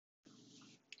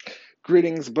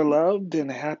Greetings, beloved,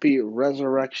 and happy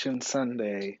Resurrection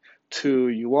Sunday to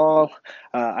you all.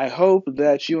 I hope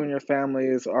that you and your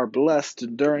families are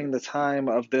blessed during the time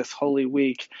of this Holy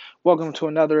Week. Welcome to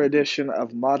another edition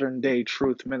of Modern Day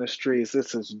Truth Ministries.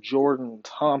 This is Jordan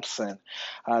Thompson.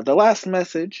 The last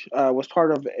message was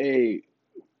part of a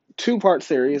two-part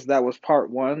series. That was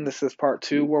part one. This is part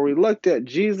two, where we looked at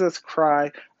Jesus'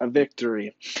 cry of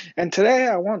victory. And today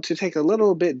I want to take a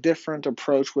little bit different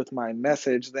approach with my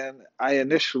message than I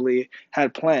initially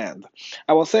had planned.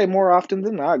 I will say more often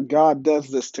than not, God does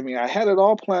this to me. I had it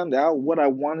all planned out, what I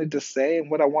wanted to say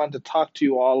and what I wanted to talk to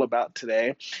you all about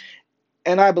today.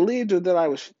 And I believed that I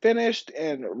was finished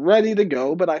and ready to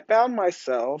go, but I found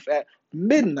myself at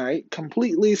midnight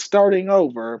completely starting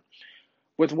over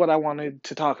with what I wanted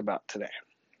to talk about today.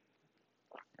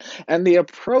 And the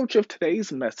approach of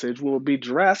today's message will be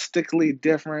drastically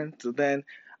different than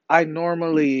I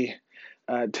normally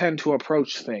tend to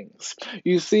approach things.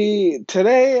 You see,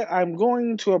 today I'm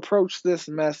going to approach this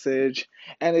message,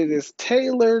 and it is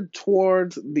tailored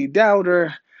towards the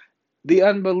doubter, the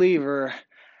unbeliever,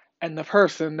 and the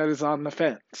person that is on the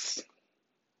fence.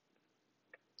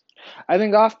 I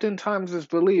think oftentimes as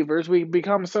believers, we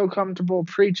become so comfortable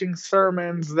preaching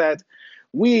sermons that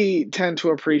we tend to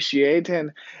appreciate,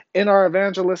 and in our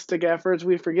evangelistic efforts,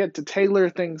 we forget to tailor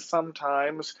things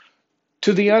sometimes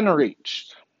to the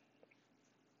unreached.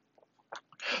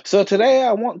 So today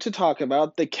I want to talk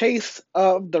about the case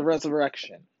of the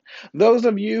resurrection. Those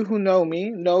of you who know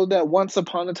me know that once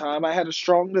upon a time I had a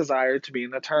strong desire to be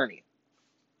an attorney,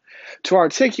 to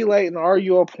articulate and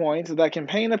argue a point that can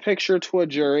paint a picture to a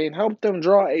jury and help them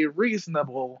draw a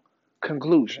reasonable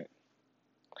conclusion.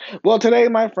 Well, today,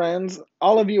 my friends,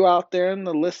 all of you out there in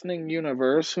the listening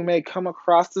universe who may come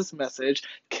across this message,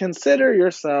 consider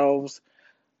yourselves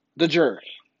the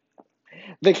jury.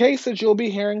 The case that you'll be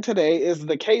hearing today is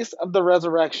the case of the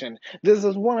resurrection. This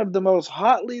is one of the most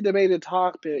hotly debated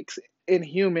topics in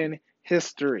human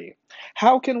history.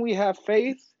 How can we have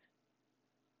faith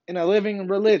in a living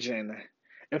religion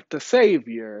if the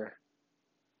Savior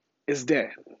is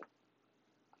dead?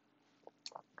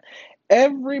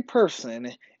 Every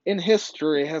person in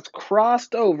history has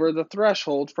crossed over the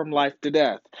threshold from life to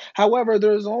death. However,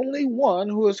 there is only one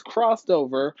who has crossed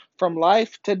over from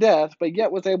life to death, but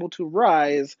yet was able to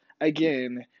rise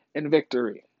again in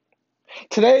victory.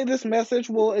 Today, this message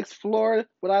will explore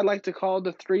what I like to call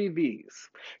the three V's.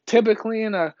 Typically,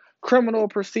 in a criminal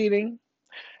proceeding,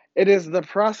 it is the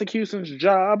prosecution's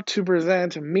job to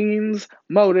present means,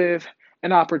 motive,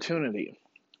 and opportunity.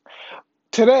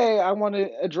 Today, I want to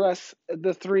address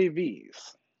the three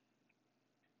V's.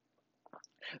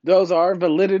 Those are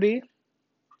validity,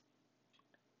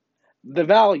 the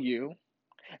value,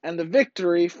 and the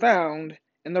victory found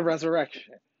in the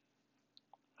resurrection.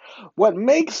 What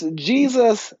makes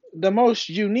Jesus the most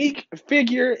unique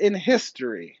figure in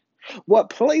history, what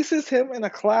places him in a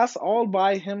class all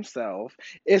by himself,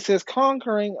 is his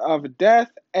conquering of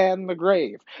death and the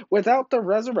grave. Without the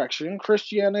resurrection,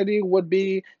 Christianity would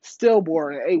be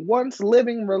stillborn, a once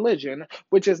living religion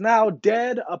which is now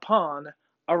dead upon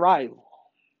arrival.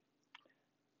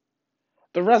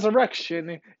 The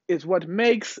resurrection is what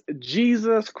makes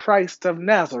Jesus Christ of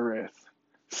Nazareth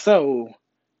so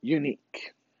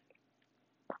unique.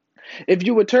 If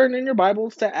you would turn in your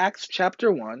Bibles to Acts chapter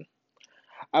 1,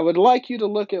 I would like you to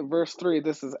look at verse 3.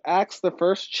 This is Acts, the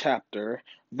first chapter,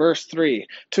 verse 3.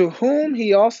 To whom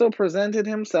he also presented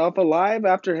himself alive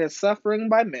after his suffering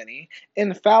by many,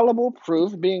 infallible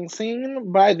proof being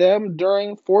seen by them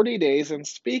during 40 days, and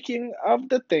speaking of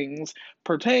the things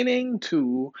pertaining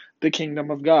to the kingdom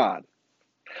of God.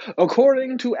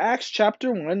 According to Acts chapter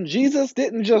 1, Jesus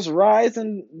didn't just rise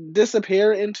and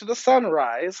disappear into the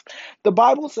sunrise. The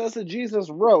Bible says that Jesus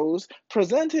rose,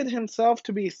 presented himself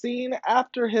to be seen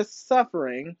after his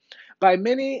suffering by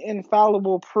many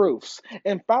infallible proofs.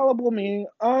 Infallible meaning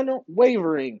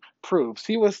unwavering proofs.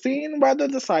 He was seen by the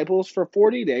disciples for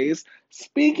 40 days,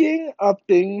 speaking of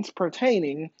things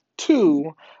pertaining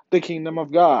to the kingdom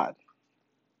of God.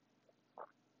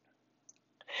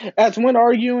 As when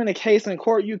arguing a case in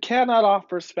court, you cannot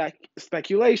offer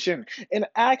speculation. In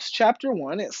Acts chapter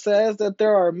 1, it says that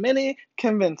there are many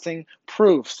convincing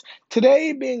proofs.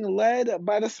 Today, being led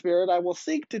by the Spirit, I will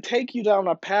seek to take you down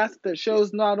a path that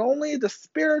shows not only the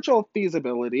spiritual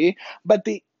feasibility, but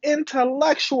the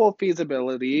intellectual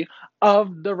feasibility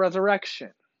of the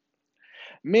resurrection.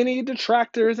 Many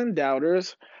detractors and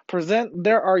doubters present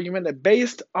their argument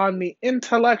based on the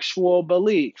intellectual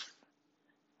belief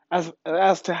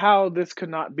as to how this could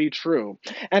not be true.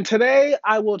 And today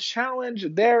I will challenge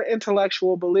their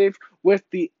intellectual belief with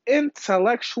the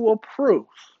intellectual proof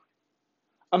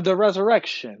of the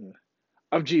resurrection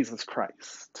of Jesus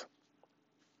Christ.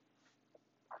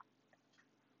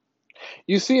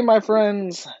 You see, my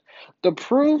friends, the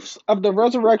proofs of the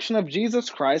resurrection of Jesus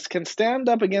Christ can stand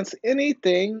up against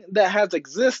anything that has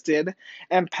existed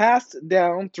and passed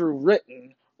down through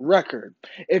written record.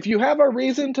 If you have a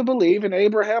reason to believe in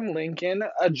Abraham Lincoln,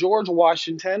 a George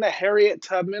Washington, a Harriet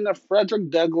Tubman, a Frederick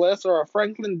Douglass, or a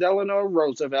Franklin Delano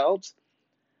Roosevelt,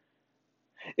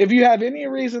 if you have any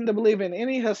reason to believe in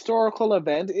any historical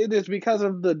event, it is because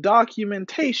of the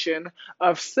documentation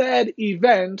of said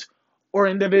event or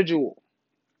individual.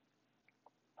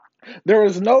 There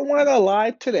is no one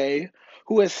alive today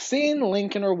who has seen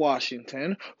Lincoln or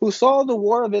Washington, who saw the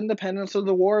War of Independence or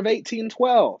the War of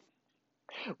 1812.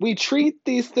 We treat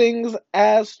these things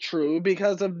as true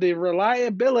because of the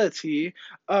reliability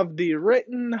of the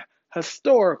written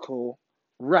historical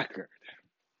record.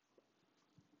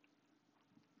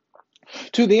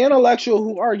 To the intellectual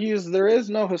who argues there is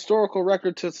no historical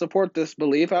record to support this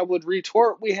belief, I would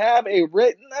retort we have a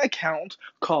written account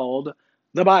called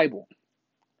the Bible.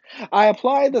 I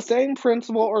apply the same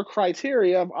principle or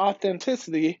criteria of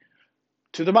authenticity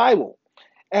to the Bible.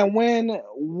 And when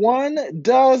one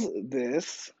does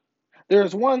this,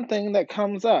 there's one thing that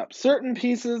comes up. Certain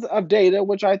pieces of data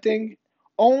which I think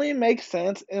only make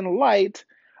sense in light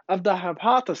of the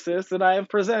hypothesis that I have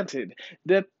presented,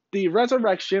 that the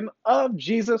resurrection of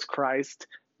Jesus Christ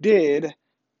did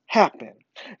happen.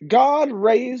 God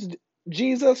raised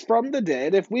Jesus from the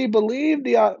dead. If we believe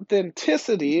the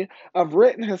authenticity of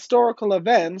written historical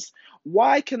events,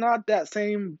 why cannot that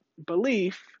same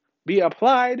belief be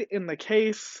applied in the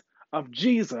case of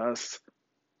Jesus'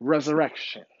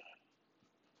 resurrection?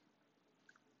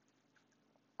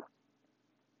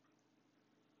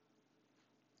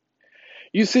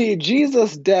 You see,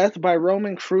 Jesus' death by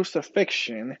Roman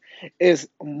crucifixion is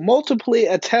multiply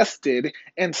attested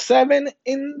in 7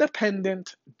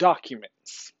 independent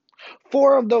documents.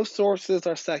 4 of those sources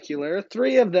are secular,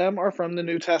 3 of them are from the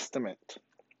New Testament.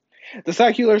 The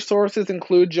secular sources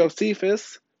include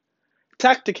Josephus,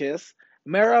 Tacitus,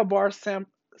 Mara bar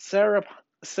Serapion,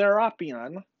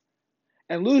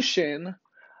 and Lucian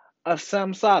of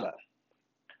Samosata.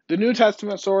 The New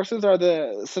Testament sources are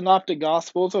the Synoptic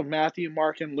Gospels of Matthew,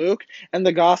 Mark, and Luke, and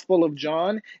the Gospel of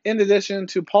John, in addition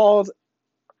to Paul's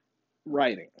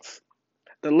writings,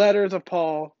 the letters of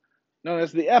Paul, known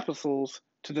as the epistles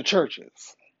to the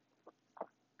churches.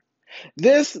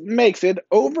 This makes it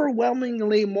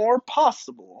overwhelmingly more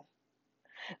possible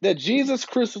that Jesus'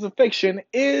 crucifixion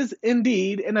is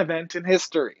indeed an event in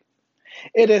history.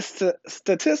 It is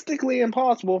statistically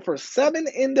impossible for 7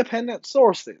 independent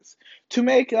sources to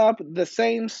make up the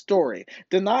same story.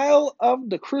 Denial of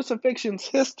the crucifixion's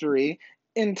history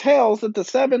entails that the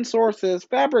 7 sources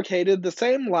fabricated the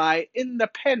same lie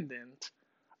independent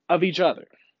of each other.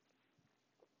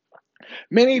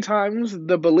 Many times,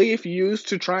 the belief used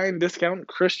to try and discount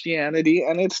Christianity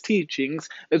and its teachings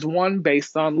is one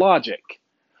based on logic.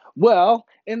 Well,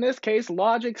 in this case,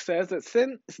 logic says that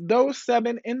since those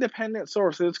 7 independent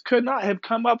sources could not have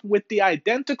come up with the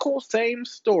identical same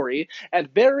story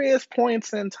at various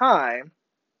points in time,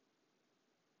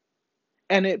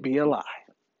 and it be a lie.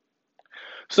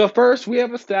 So first, we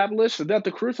have established that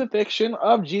the crucifixion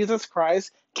of Jesus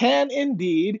Christ can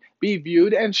indeed be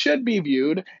viewed and should be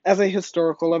viewed as a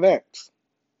historical event.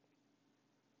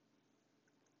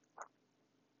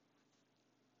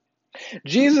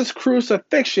 Jesus'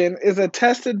 crucifixion is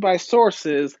attested by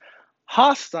sources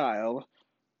hostile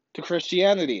to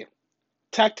Christianity,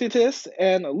 Tacitus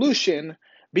and Lucian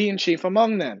being chief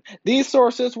among them. These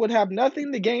sources would have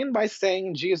nothing to gain by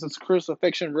saying Jesus'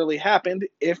 crucifixion really happened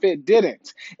if it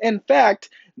didn't. In fact,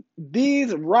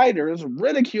 these writers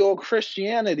ridicule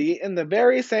Christianity in the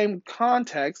very same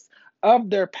context of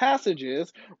their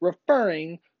passages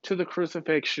referring to the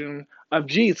crucifixion of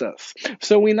Jesus.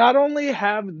 So we not only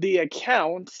have the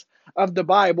accounts of the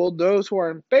Bible, those who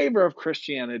are in favor of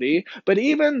Christianity, but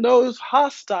even those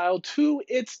hostile to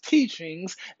its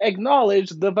teachings acknowledge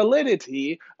the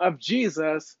validity of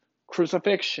Jesus'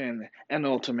 crucifixion and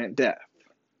ultimate death.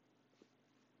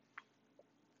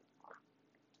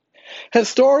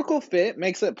 Historical fit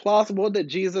makes it plausible that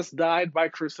Jesus died by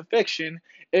crucifixion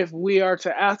if we are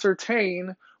to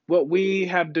ascertain what we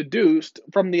have deduced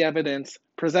from the evidence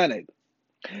presented.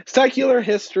 Secular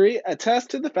history attests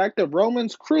to the fact that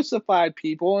Romans crucified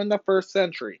people in the 1st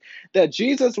century. That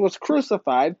Jesus was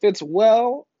crucified fits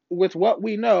well with what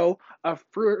we know of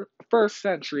 1st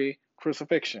century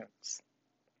crucifixions.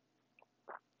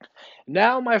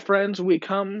 Now, my friends, we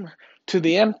come to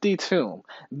the empty tomb.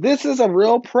 This is a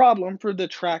real problem for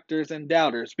detractors and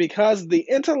doubters because the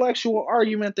intellectual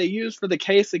argument they use for the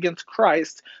case against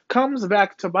Christ comes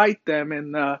back to bite them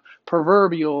in the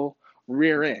proverbial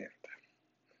rear end.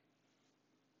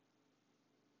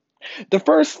 The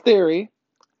first theory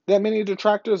that many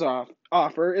detractors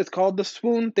offer is called the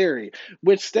swoon theory,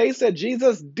 which states that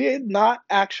Jesus did not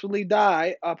actually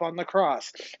die up on the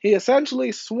cross. He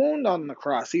essentially swooned on the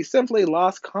cross. He simply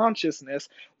lost consciousness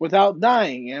without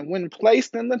dying, and when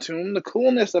placed in the tomb, the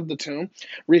coolness of the tomb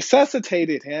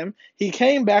resuscitated him. He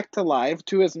came back to life,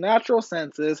 to his natural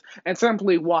senses, and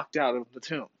simply walked out of the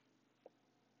tomb.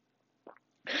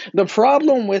 The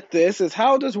problem with this is,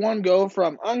 how does one go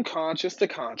from unconscious to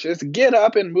conscious, get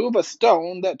up and move a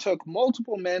stone that took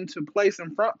multiple men to place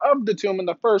in front of the tomb in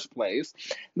the first place,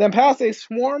 then pass a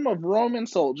swarm of Roman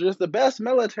soldiers, the best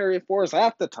military force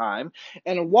at the time,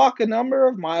 and walk a number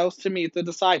of miles to meet the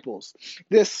disciples?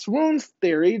 This swoons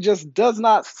theory just does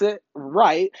not sit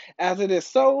right, as it is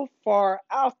so far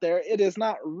out there, it is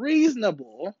not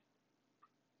reasonable,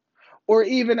 or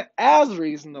even as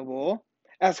reasonable,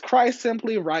 as Christ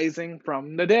simply rising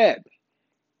from the dead.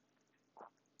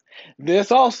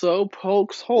 This also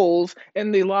pokes holes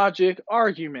in the logic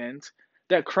argument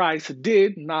that Christ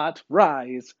did not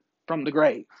rise from the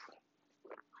grave.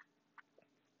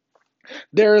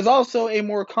 There is also a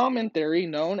more common theory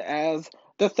known as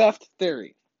the theft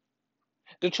theory.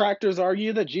 Detractors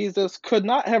argue that Jesus could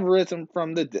not have risen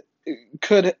from the dead.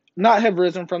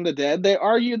 They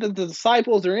argue that the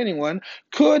disciples or anyone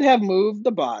could have moved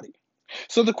the body.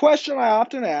 So the question I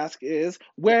often ask is,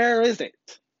 where is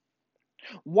it?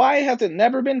 Why has it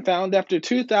never been found after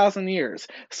 2,000 years?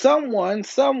 Someone,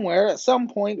 somewhere, at some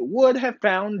point would have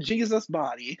found Jesus'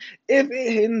 body if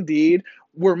it indeed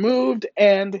were moved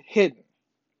and hidden.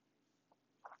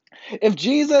 If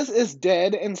Jesus is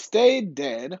dead and stayed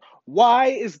dead, why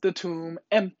is the tomb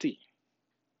empty?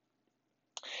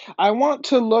 I want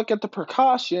to look at the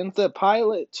precautions that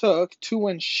Pilate took to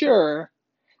ensure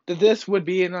that this would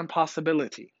be an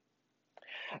impossibility.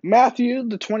 Matthew,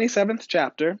 the 27th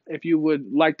chapter, if you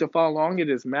would like to follow along, it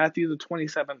is Matthew, the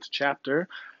 27th chapter,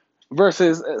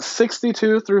 verses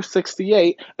 62 through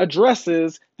 68,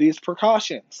 addresses these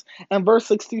precautions. And verse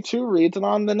 62 reads, "And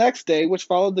on the next day, which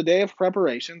followed the day of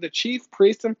preparation, the chief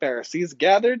priests and Pharisees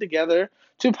gathered together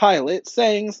to Pilate,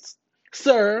 saying,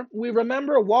 'Sir, we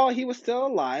remember while he was still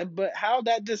alive, but how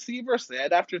that deceiver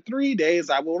said, After 3 days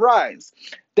I will rise.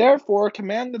 Therefore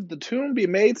command that the tomb be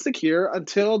made secure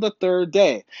until the third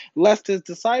day, lest his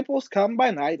disciples come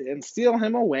by night and steal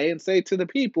him away and say to the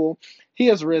people, He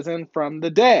has risen from the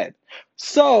dead.'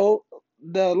 So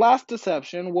the last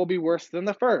deception will be worse than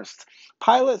the first.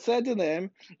 Pilate said to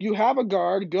them, 'You have a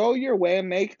guard, go your way and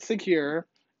make secure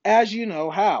as you know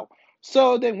how.'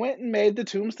 So they went and made the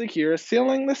tomb secure,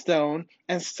 sealing the stone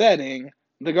and setting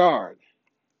the guard."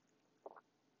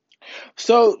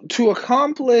 So to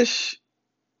accomplish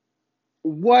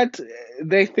what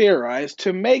they theorized,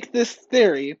 to make this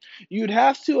theory, you'd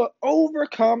have to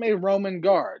overcome a Roman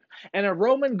guard. And a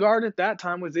Roman guard at that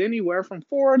time was anywhere from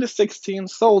 4 to 16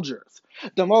 soldiers,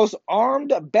 the most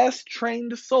armed, best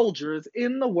trained soldiers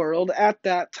in the world at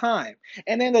that time.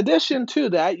 And in addition to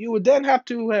that, you would then have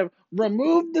to have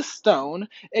removed the stone,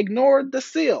 ignored the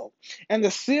seal. And the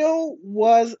seal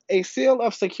was a seal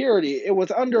of security. It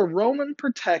was under Roman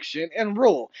protection and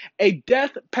rule, a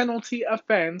death penalty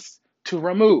offense to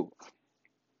remove.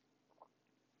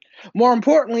 More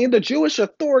importantly, the Jewish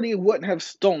authority wouldn't have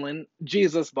stolen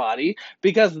Jesus' body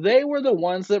because they were the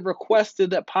ones that requested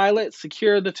that Pilate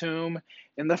secure the tomb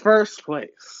in the first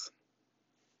place.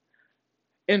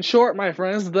 In short, my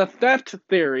friends, the theft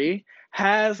theory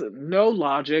has no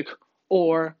logic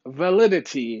or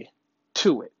validity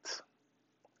to it.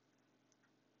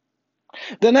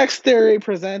 The next theory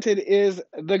presented is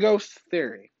the ghost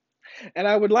theory. And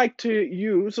I would like to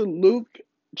use Luke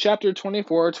chapter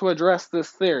 24 to address this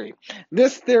theory.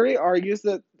 This theory argues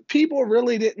that people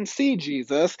really didn't see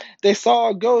Jesus. They saw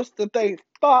a ghost that they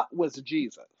thought was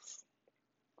Jesus.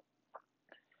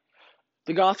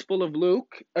 The Gospel of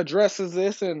Luke addresses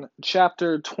this in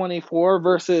chapter 24,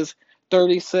 verses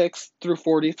 36 through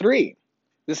 43.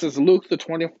 This is Luke, the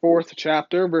 24th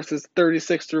chapter, verses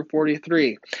 36 through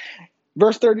 43.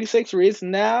 Verse 36 reads,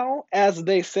 "Now, as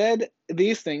they said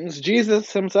these things,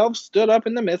 Jesus himself stood up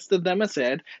in the midst of them and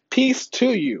said, 'Peace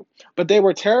to you.' But they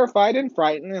were terrified and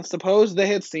frightened and supposed they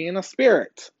had seen a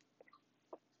spirit."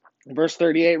 Verse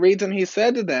 38 reads, "And he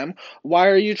said to them, 'Why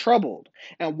are you troubled?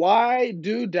 And why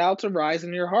do doubts arise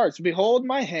in your hearts? Behold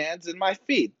my hands and my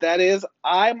feet, that is,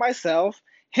 I myself,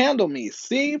 handle me.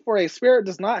 See, for a spirit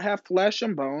does not have flesh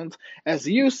and bones, as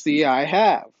you see I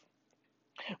have.'"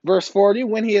 Verse 40,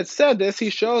 when he had said this, he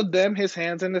showed them his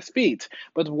hands and his feet.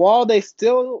 But while they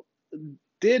still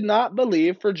did not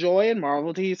believe for joy and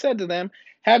marveled, he said to them,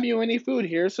 have you any food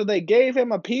here? So they gave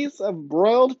him a piece of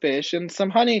broiled fish and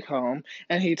some honeycomb,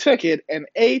 and he took it and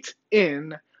ate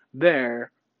in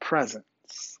their presence.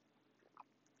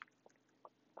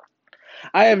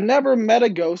 I have never met a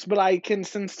ghost, but I can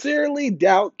sincerely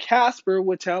doubt Casper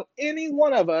would tell any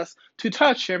one of us to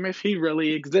touch him if he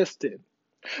really existed.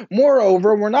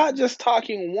 Moreover, we're not just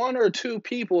talking one or two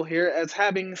people here as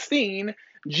having seen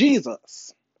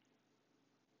Jesus.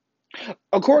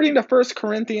 According to 1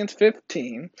 Corinthians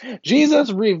 15,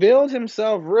 Jesus revealed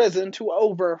himself risen to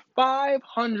over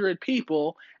 500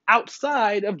 people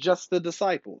outside of just the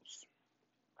disciples.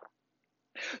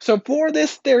 So for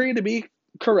this theory to be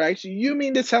correct, you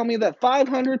mean to tell me that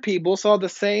 500 people saw the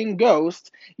same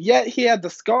ghost, yet he had the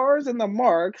scars and the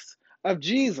marks of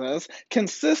Jesus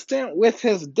consistent with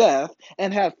his death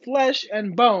and had flesh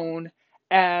and bone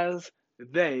as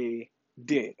they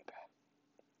did?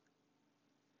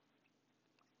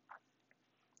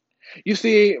 You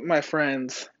see, my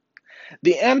friends,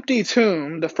 the empty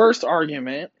tomb, the first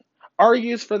argument,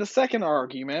 argues for the second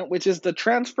argument, which is the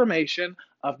transformation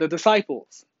of the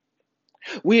disciples.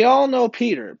 We all know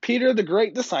Peter. Peter, the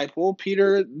great disciple,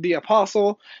 Peter, the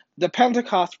apostle, the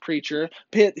Pentecost preacher.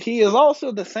 He is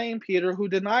also the same Peter who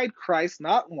denied Christ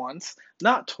not once,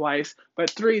 not twice,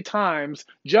 but 3 times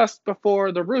just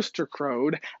before the rooster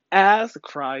crowed, as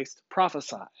Christ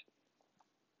prophesied.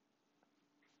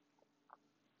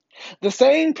 The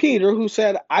same Peter who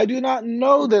said, I do not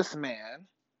know this man,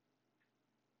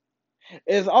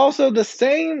 is also the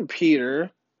same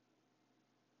Peter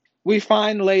we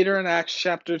find later in Acts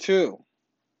chapter 2.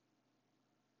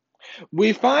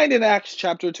 We find in Acts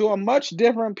chapter 2 a much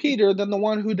different Peter than the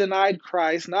one who denied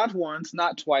Christ not once,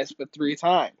 not twice, but 3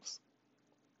 times.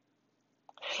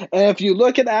 And if you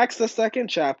look at Acts, the 2nd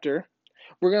chapter,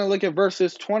 we're going to look at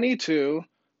verses 22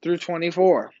 through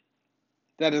 24.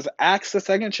 That is Acts, the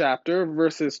 2nd chapter,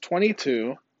 verses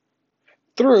 22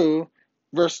 through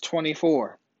verse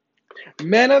 24.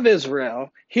 Men of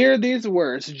Israel, hear these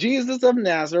words. Jesus of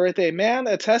Nazareth, a man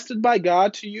attested by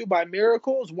God to you by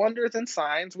miracles, wonders, and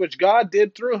signs, which God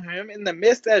did through him in the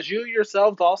midst, as you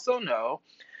yourselves also know,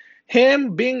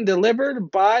 him being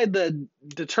delivered by the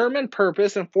determined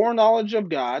purpose and foreknowledge of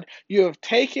God, you have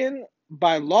taken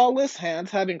by lawless hands,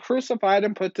 having crucified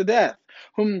and put to death,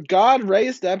 whom God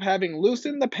raised up, having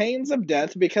loosened the pains of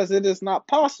death, because it is not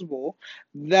possible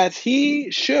that he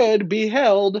should be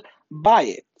held by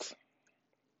it.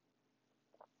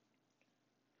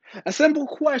 A simple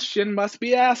question must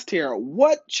be asked here.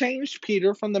 What changed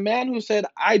Peter from the man who said,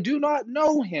 I do not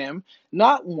know him,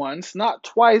 not once, not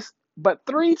twice, but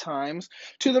 3 times,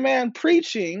 to the man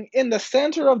preaching in the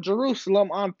center of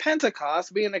Jerusalem on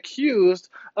Pentecost, being accused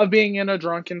of being in a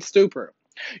drunken stupor?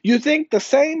 You think the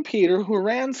same Peter who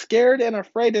ran scared and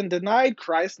afraid and denied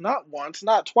Christ not once,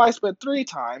 not twice, but 3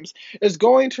 times, is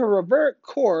going to revert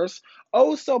course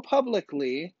oh so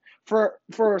publicly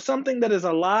for something that is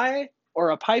a lie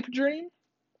or a pipe dream?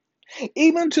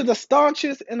 Even to the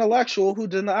staunchest intellectual who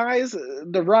denies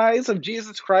the rise of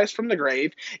Jesus Christ from the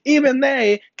grave, even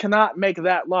they cannot make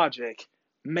that logic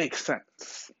make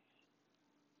sense.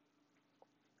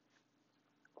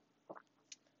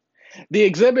 The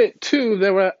exhibit 2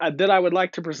 that I would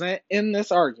like to present in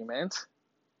this argument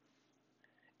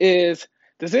is,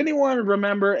 does anyone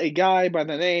remember a guy by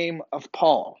the name of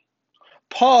Paul?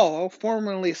 Paul,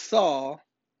 formerly Saul,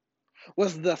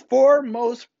 was the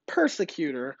foremost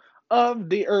persecutor of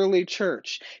the early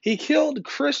church. He killed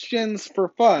Christians for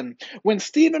fun. When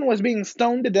Stephen was being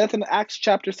stoned to death in Acts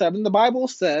chapter 7, the Bible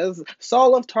says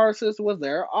Saul of Tarsus was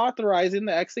there authorizing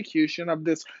the execution of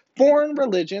this foreign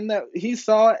religion that he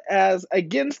saw as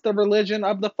against the religion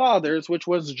of the fathers, which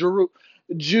was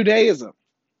Judaism.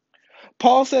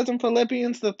 Paul says in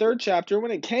Philippians, the 3rd chapter,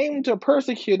 when it came to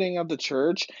persecuting of the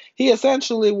church, he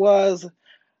essentially was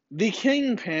the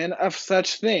kingpin of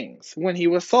such things when he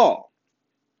was Saul.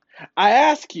 I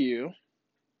ask you,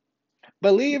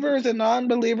 believers and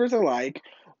non-believers alike,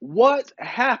 what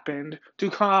happened to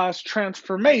cause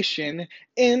transformation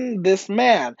in this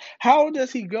man? How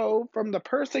does he go from the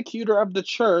persecutor of the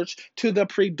church to the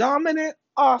predominant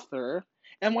author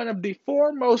and one of the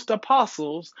foremost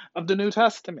apostles of the New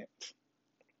Testament?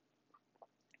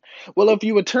 Well, if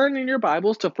you would turn in your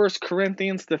Bibles to 1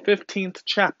 Corinthians, the 15th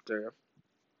chapter,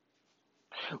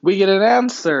 we get an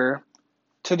answer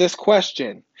to this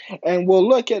question. And we'll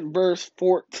look at verse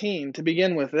 14 to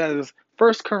begin with. That is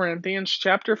 1 Corinthians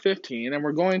chapter 15, and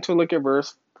we're going to look at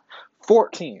verse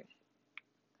 14.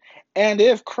 And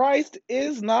if Christ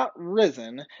is not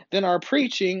risen, then our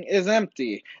preaching is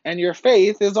empty, and your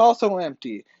faith is also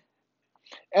empty.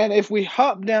 And if we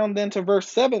hop down then to verse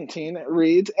 17, it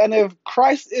reads, and if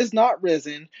Christ is not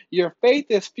risen, your faith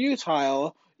is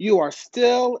futile, you are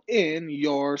still in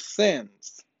your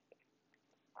sins.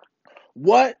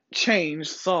 What changed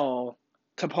Saul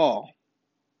to Paul?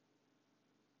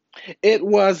 It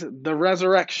was the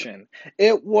resurrection.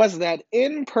 It was that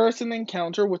in person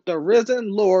encounter with the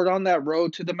risen Lord on that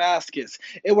road to Damascus.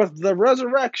 It was the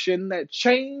resurrection that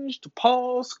changed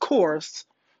Paul's course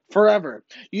forever.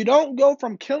 You don't go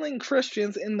from killing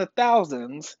Christians in the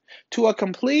thousands to a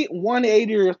complete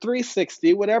 180 or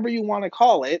 360, whatever you want to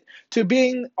call it, to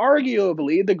being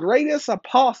arguably the greatest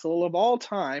apostle of all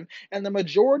time and the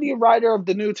majority writer of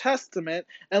the New Testament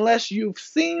unless you've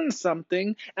seen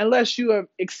something, unless you have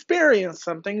experienced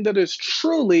something that is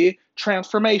truly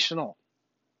transformational.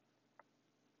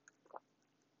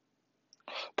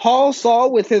 Paul saw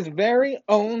with his very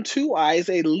own two eyes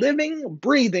a living,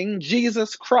 breathing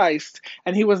Jesus Christ,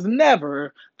 and he was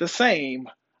never the same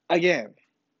again.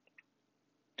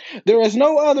 There is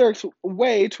no other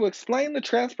way to explain the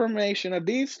transformation of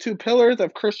these two pillars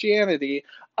of Christianity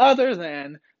other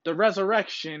than the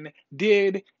resurrection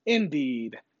did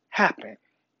indeed happen.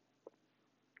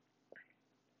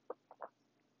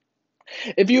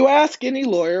 If you ask any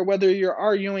lawyer whether you're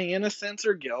arguing innocence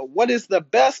or guilt, what is the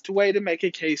best way to make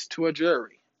a case to a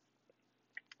jury?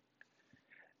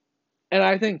 And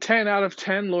I think 10 out of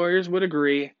 10 lawyers would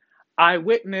agree,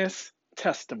 eyewitness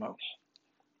testimony.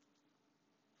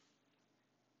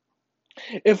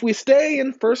 If we stay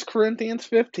in 1 Corinthians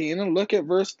 15 and look at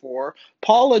verse 4,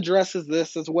 Paul addresses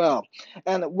this as well.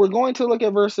 And we're going to look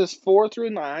at verses 4 through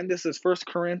 9. This is 1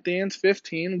 Corinthians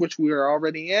 15, which we are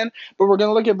already in, but we're going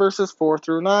to look at verses 4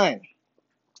 through 9.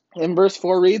 And verse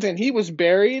 4 reads, and he was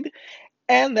buried,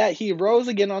 and that he rose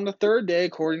again on the third day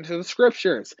according to the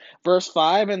scriptures. Verse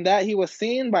 5, and that he was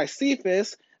seen by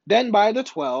Cephas, then by the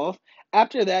 12.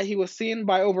 After that he was seen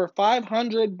by over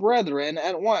 500 brethren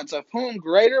at once, of whom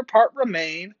greater part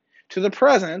remain to the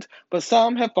present, but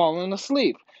some have fallen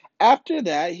asleep. After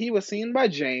that he was seen by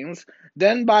James,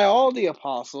 then by all the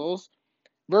apostles.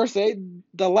 Verse 8,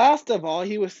 the last of all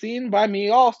he was seen by me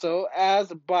also,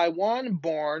 as by one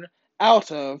born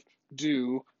out of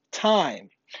due time.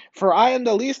 For I am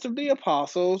the least of the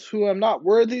apostles, who am not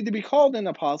worthy to be called an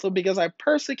apostle, because I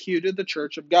persecuted the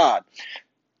church of God.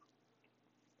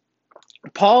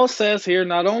 Paul says here,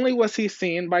 not only was he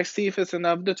seen by Cephas and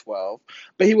of the 12,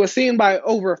 but he was seen by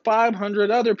over 500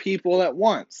 other people at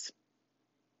once,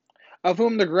 of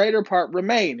whom the greater part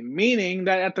remain, meaning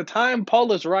that at the time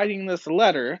Paul is writing this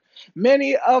letter,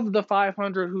 many of the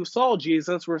 500 who saw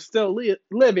Jesus were still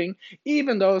living,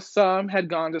 even though some had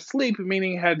gone to sleep,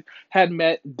 meaning had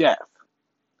met death.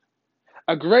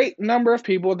 A great number of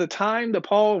people at the time that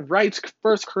Paul writes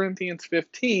 1 Corinthians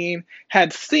 15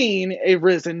 had seen a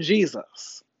risen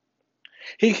Jesus.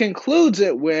 He concludes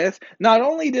it with, not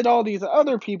only did all these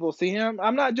other people see him,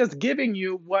 I'm not just giving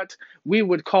you what we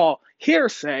would call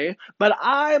hearsay, but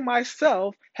I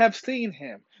myself have seen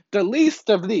him, the least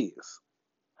of these.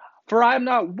 For I am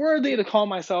not worthy to call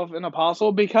myself an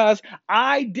apostle, because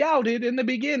I doubted in the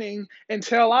beginning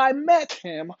until I met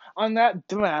him on that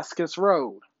Damascus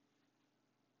road.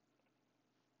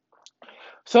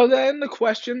 So then the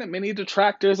question that many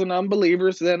detractors and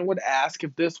unbelievers then would ask,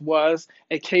 if this was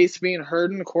a case being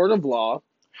heard in a court of law,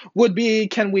 would be,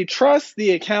 can we trust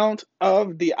the account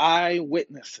of the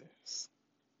eyewitnesses?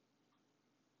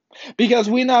 Because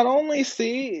we not only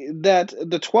see that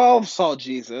the 12 saw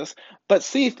Jesus, but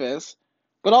Cephas,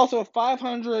 but also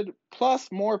 500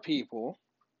 plus more people,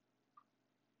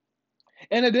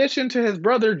 in addition to his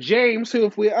brother James, who,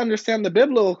 if we understand the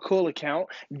biblical account,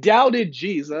 doubted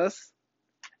Jesus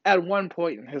at one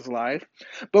point in his life.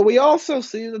 But we also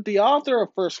see that the author of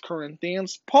 1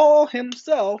 Corinthians, Paul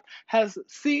himself, has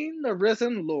seen the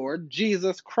risen Lord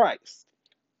Jesus Christ.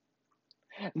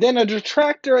 Then a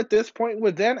detractor at this point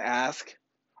would then ask,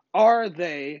 are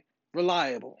they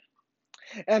reliable?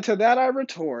 And to that I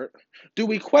retort, do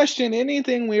we question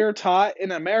anything we are taught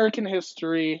in American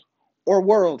history or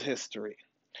world history?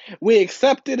 We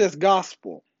accept it as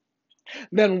gospel.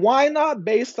 Then why not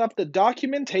base up the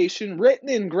documentation written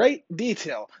in great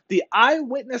detail, the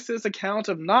eyewitnesses' account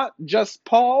of not just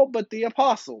Paul, but the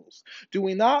apostles? Do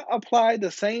we not apply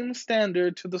the same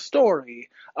standard to the story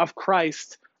of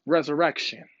Christ's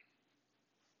resurrection?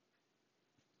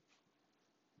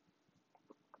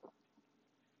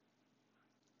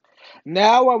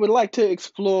 Now I would like to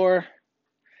explore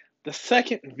the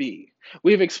second V.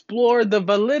 We've explored the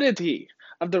validity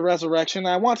of the resurrection.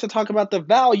 I want to talk about the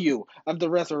value of the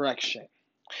resurrection.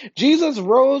 Jesus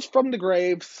rose from the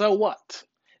grave, so what?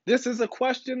 This is a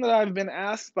question that I've been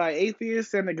asked by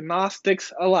atheists and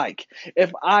agnostics alike.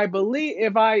 If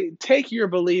I take your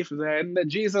belief then that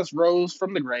Jesus rose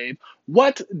from the grave,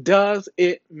 what does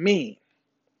it mean?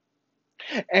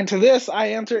 And to this I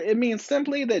answer, it means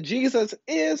simply that Jesus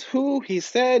is who he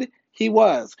said he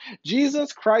was.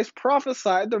 Jesus Christ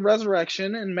prophesied the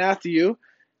resurrection in Matthew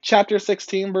chapter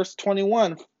 16, verse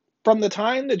 21. From the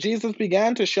time that Jesus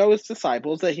began to show his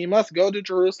disciples that he must go to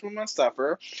Jerusalem and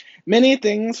suffer many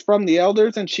things from the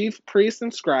elders and chief priests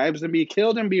and scribes, and be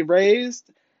killed and be raised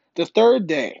the third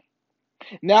day.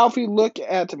 Now, if we look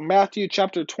at Matthew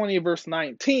chapter 20, verse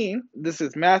 19, this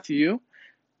is Matthew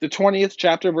the 20th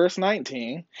chapter, verse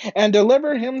 19, and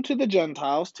deliver him to the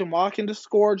Gentiles to mock and to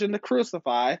scourge and to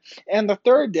crucify, and the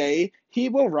third day he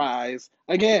will rise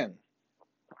again.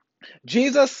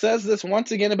 Jesus says this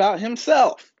once again about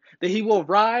himself, that he will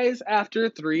rise after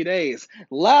 3 days.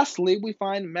 Lastly, we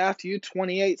find Matthew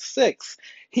 28:6.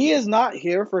 He is not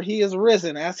here, for he is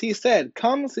risen. As he said,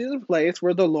 come see the place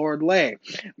where the Lord lay.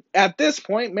 At this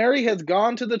point, Mary has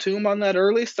gone to the tomb on that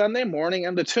early Sunday morning,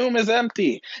 and the tomb is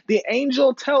empty. The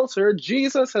angel tells her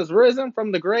Jesus has risen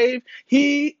from the grave.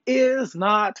 He is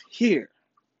not here.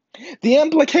 The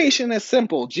implication is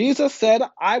simple. Jesus said,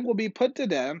 I will be put to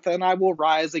death and I will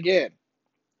rise again.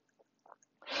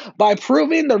 By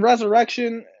proving the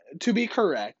resurrection to be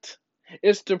correct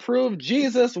is to prove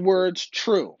Jesus' words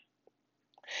true.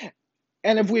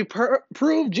 And if we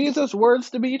prove Jesus'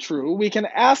 words to be true, we can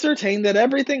ascertain that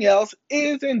everything else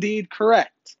is indeed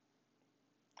correct.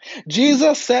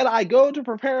 Jesus said, I go to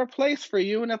prepare a place for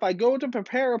you, and if I go to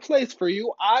prepare a place for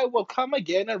you, I will come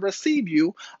again and receive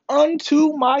you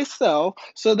unto myself,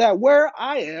 so that where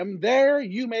I am, there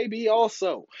you may be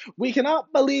also. We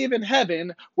cannot believe in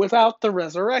heaven without the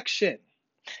resurrection.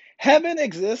 Heaven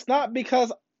exists not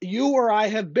because you or I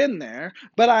have been there,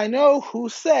 but I know who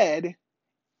said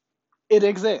it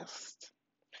exists.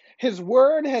 His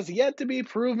word has yet to be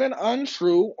proven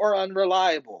untrue or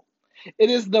unreliable.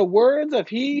 It is the words of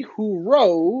he who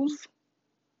rose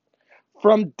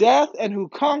from death and who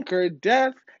conquered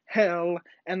death, hell,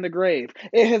 and the grave.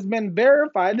 It has been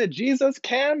verified that Jesus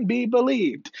can be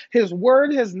believed. His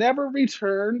word has never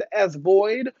returned as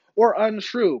void or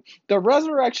untrue. The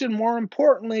resurrection, more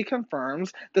importantly,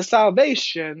 confirms the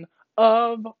salvation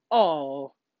of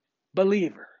all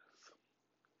believers.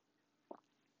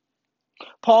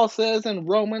 Paul says in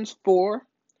Romans 4,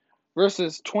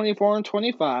 verses 24 and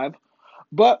 25,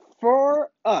 but for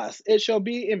us it shall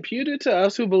be imputed to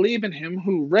us who believe in him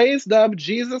who raised up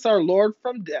Jesus our Lord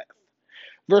from death.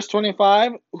 Verse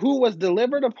 25, who was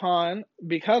delivered upon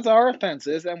because of our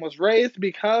offenses and was raised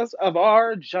because of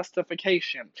our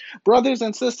justification. Brothers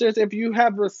and sisters, if you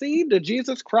have received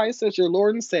Jesus Christ as your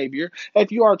Lord and Savior,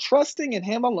 if you are trusting in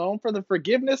him alone for the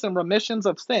forgiveness and remissions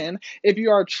of sin, if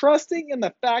you are trusting in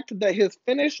the fact that his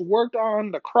finished work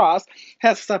on the cross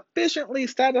has sufficiently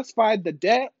satisfied the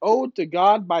debt owed to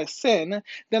God by sin,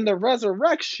 then the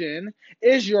resurrection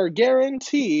is your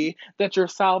guarantee that your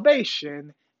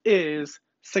salvation is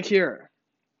secure.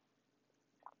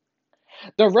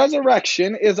 The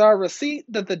resurrection is our receipt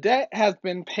that the debt has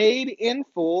been paid in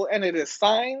full and it is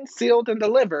signed, sealed, and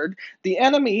delivered. The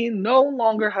enemy no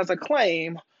longer has a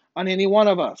claim on any one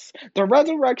of us. The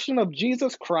resurrection of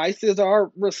Jesus Christ is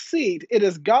our receipt. It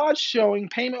is God showing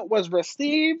payment was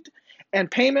received and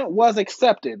payment was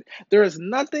accepted. There is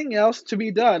nothing else to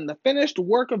be done. The finished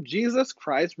work of Jesus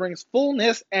Christ brings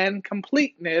fullness and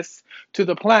completeness to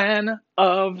the plan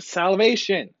of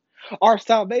salvation. Our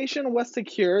salvation was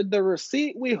secured. The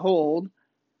receipt we hold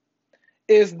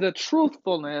is the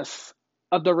truthfulness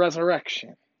of the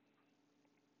resurrection.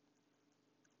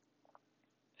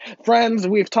 Friends,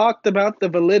 we've talked about the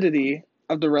validity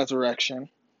of the resurrection.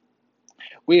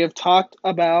 We have talked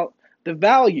about the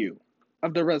value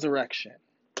of the resurrection.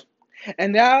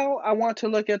 And now I want to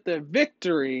look at the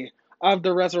victory of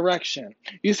the resurrection.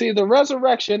 You see, the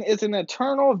resurrection is an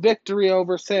eternal victory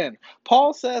over sin.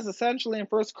 Paul says essentially in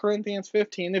 1 Corinthians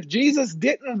 15, if Jesus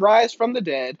didn't rise from the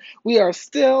dead, we are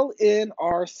still in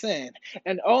our sin.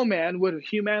 And oh man, would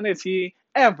humanity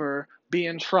ever be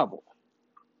in trouble.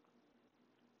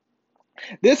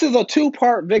 This is a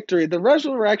two-part victory. The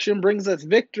resurrection brings us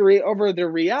victory over the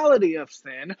reality of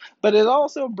sin, but it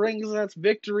also brings us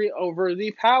victory over the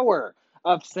power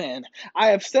of sin. I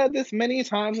have said this many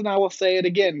times and I will say it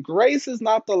again. Grace is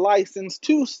not the license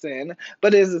to sin,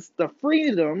 but it is the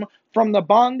freedom from the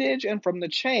bondage and from the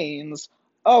chains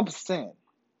of sin.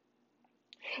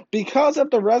 Because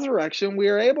of the resurrection, we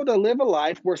are able to live a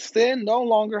life where sin no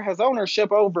longer has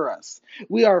ownership over us.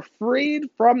 We are freed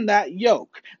from that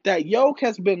yoke. That yoke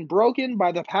has been broken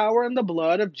by the power and the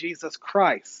blood of Jesus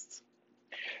Christ.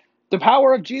 The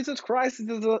power of Jesus Christ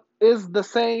is the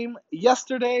same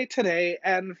yesterday, today,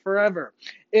 and forever.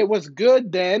 It was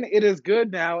good then, it is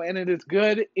good now, and it is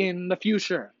good in the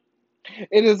future.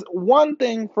 It is one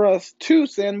thing for us to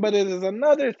sin, but it is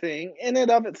another thing in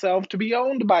and of itself to be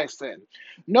owned by sin.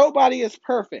 Nobody is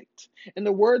perfect. In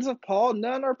the words of Paul,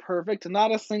 none are perfect,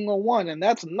 not a single one, and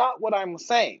that's not what I'm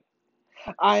saying.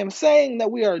 I am saying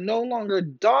that we are no longer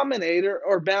dominated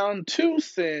or bound to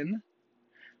sin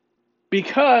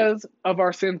because of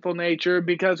our sinful nature,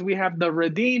 because we have the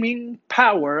redeeming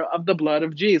power of the blood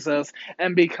of Jesus,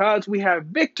 and because we have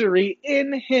victory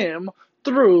in Him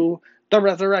through the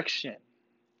resurrection.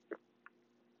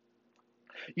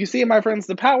 You see, my friends,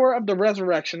 the power of the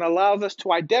resurrection allows us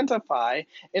to identify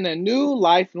in a new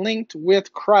life linked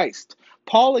with Christ.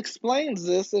 Paul explains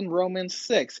this in Romans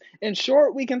 6. In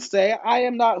short, we can say, I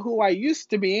am not who I used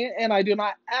to be, and I do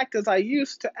not act as I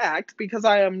used to act, because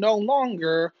I am no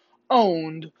longer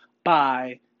owned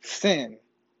by sin.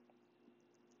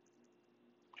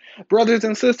 Brothers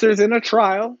and sisters, in a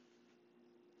trial,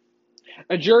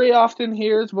 a jury often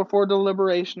hears before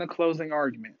deliberation a closing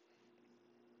argument.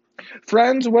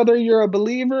 Friends, whether you're a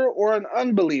believer or an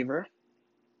unbeliever,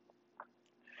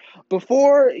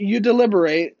 before you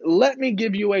deliberate, let me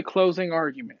give you a closing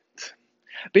argument.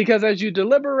 Because as you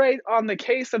deliberate on the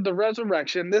case of the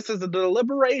resurrection, this is a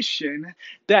deliberation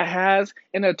that has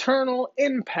an eternal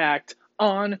impact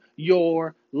on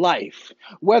your life.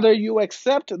 Whether you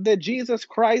accept that Jesus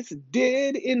Christ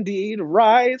did indeed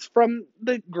rise from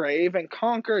the grave and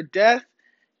conquer death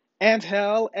and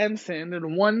hell and sin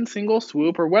in one single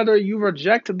swoop, or whether you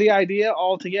reject the idea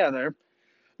altogether,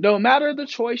 no matter the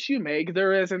choice you make,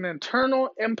 there is an internal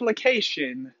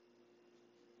implication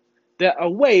that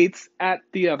awaits at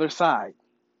the other side.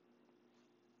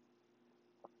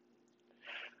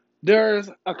 There's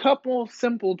a couple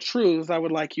simple truths I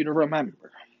would like you to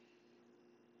remember.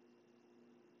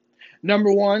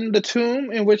 Number one, the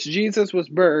tomb in which Jesus was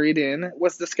buried in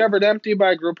was discovered empty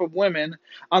by a group of women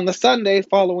on the Sunday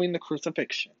following the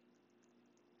crucifixion.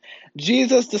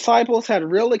 Jesus' disciples had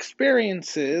real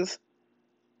experiences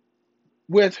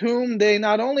with whom they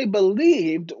not only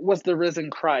believed was the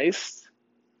risen Christ,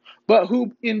 but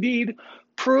who indeed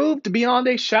proved beyond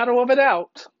a shadow of a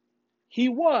doubt He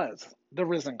was the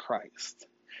risen Christ.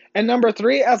 And number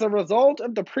three, as a result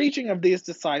of the preaching of these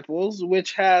disciples,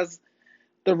 which has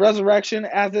the resurrection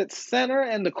as its center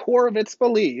and the core of its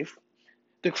belief,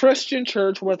 the Christian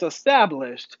church was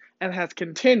established and has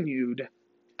continued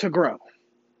to grow.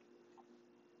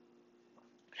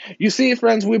 You see,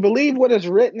 friends, we believe what is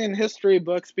written in history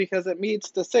books because it meets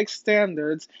the 6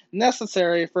 standards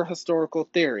necessary for historical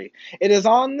theory. It is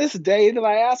on this day that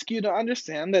I ask you to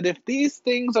understand that if these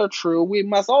things are true, we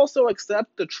must also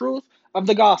accept the truth of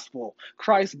the gospel,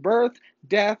 Christ's birth,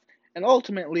 death, and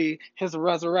ultimately His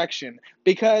resurrection,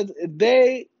 because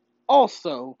they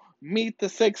also meet the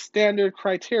 6 standard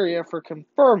criteria for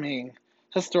confirming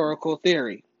historical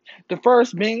theory. The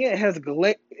first being it has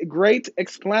great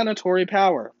explanatory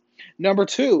power. Number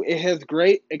 2, it has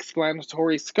great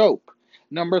explanatory scope.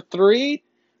 Number 3,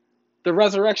 the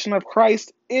resurrection of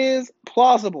Christ is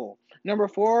plausible. Number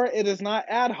 4, it is not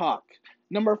ad hoc.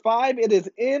 Number 5, it is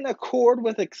in accord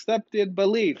with accepted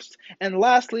beliefs. And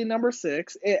lastly, number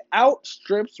 6, it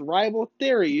outstrips rival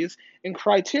theories in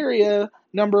criteria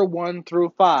number 1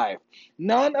 through 5.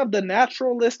 None of the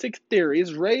naturalistic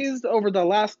theories raised over the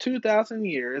last 2,000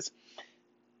 years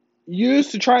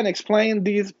used to try and explain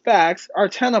these facts are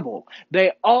tenable.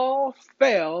 They all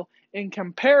fail in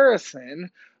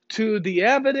comparison to the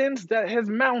evidence that has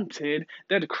mounted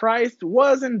that Christ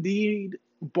was indeed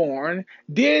born,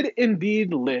 did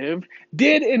indeed live,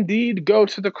 did indeed go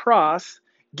to the cross,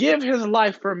 give His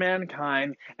life for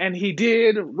mankind, and He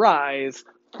did rise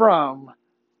from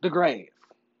the grave.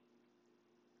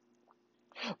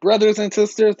 Brothers and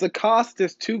sisters, the cost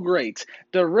is too great.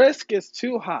 The risk is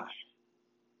too high.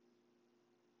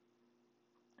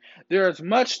 There is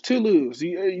much to lose.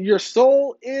 Your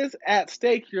soul is at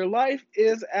stake. Your life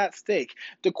is at stake.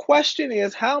 The question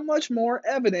is, how much more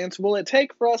evidence will it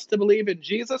take for us to believe in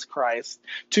Jesus Christ,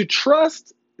 to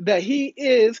trust that He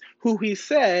is who He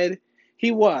said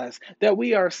He was, that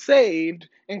we are saved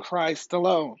in Christ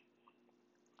alone?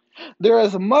 There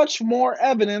is much more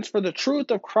evidence for the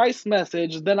truth of Christ's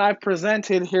message than I've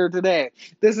presented here today.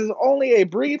 This is only a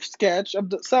brief sketch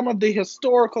of some of the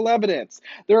historical evidence.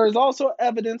 There is also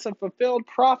evidence of fulfilled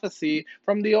prophecy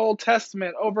from the Old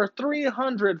Testament, over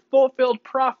 300 fulfilled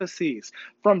prophecies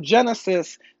from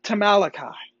Genesis to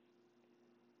Malachi.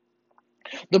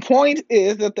 The point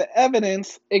is that the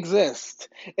evidence exists.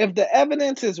 If the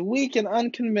evidence is weak and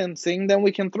unconvincing, then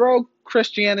we can throw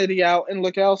Christianity out and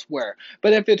look elsewhere.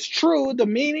 But if it's true, the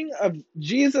meaning of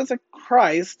Jesus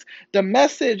Christ, the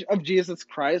message of Jesus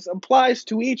Christ, applies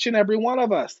to each and every one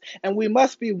of us. And we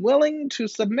must be willing to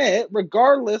submit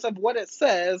regardless of what it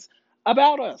says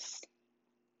about us.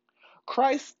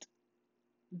 Christ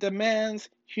demands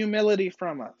humility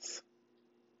from us.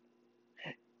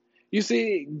 You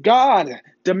see, God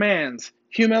demands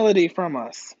humility from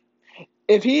us.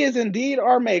 If he is indeed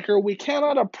our maker, we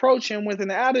cannot approach him with an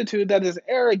attitude that is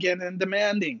arrogant and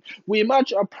demanding. We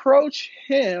must approach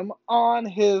him on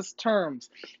his terms.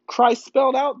 Christ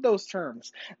spelled out those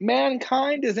terms.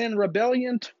 Mankind is in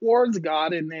rebellion towards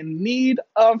God and in need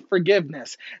of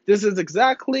forgiveness. This is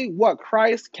exactly what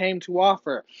Christ came to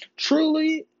offer.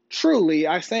 Truly, truly,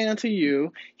 I say unto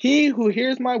you, he who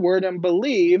hears my word and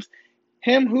believes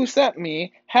him who sent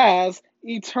me has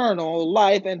eternal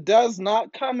life and does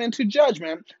not come into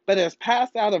judgment, but has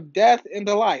passed out of death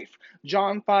into life.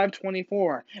 John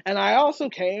 5:24. And I also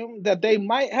came that they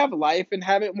might have life and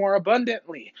have it more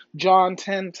abundantly. John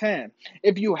 10:10.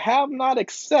 If you have not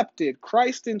accepted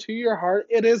Christ into your heart,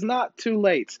 it is not too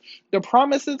late. The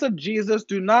promises of Jesus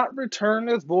do not return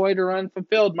as void or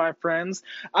unfulfilled, my friends.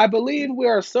 I believe we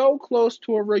are so close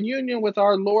to a reunion with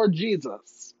our Lord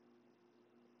Jesus.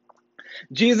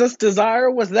 Jesus'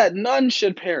 desire was that none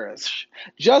should perish.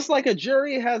 Just like a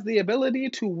jury has the ability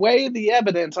to weigh the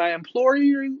evidence, I implore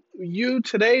you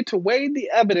today to weigh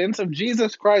the evidence of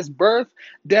Jesus Christ's birth,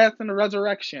 death, and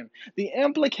resurrection. The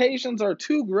implications are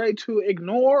too great to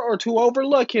ignore or to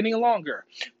overlook any longer.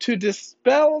 To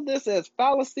dispel this as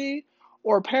fallacy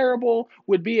or parable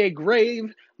would be a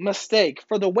grave mistake.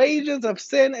 For the wages of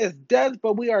sin is death,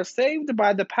 but we are saved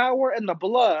by the power and the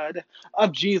blood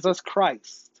of Jesus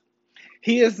Christ.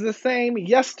 He is the same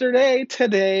yesterday,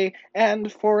 today,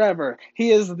 and forever. He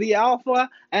is the Alpha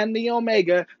and the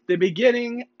Omega, the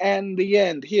beginning and the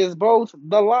end. He is both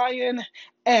the Lion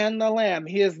and the Lamb.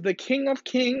 He is the King of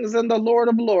Kings and the Lord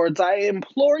of Lords. I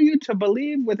implore you to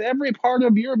believe with every part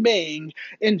of your being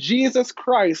in Jesus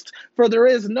Christ, for there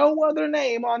is no other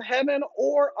name on heaven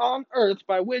or on earth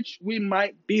by which we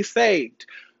might be saved.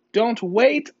 Don't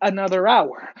wait another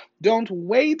hour. Don't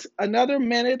wait another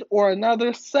minute or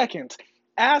another second.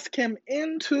 Ask him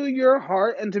into your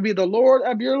heart and to be the Lord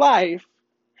of your life,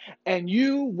 and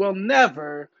you will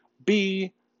never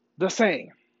be the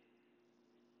same.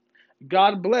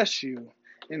 God bless you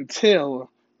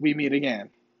until we meet again.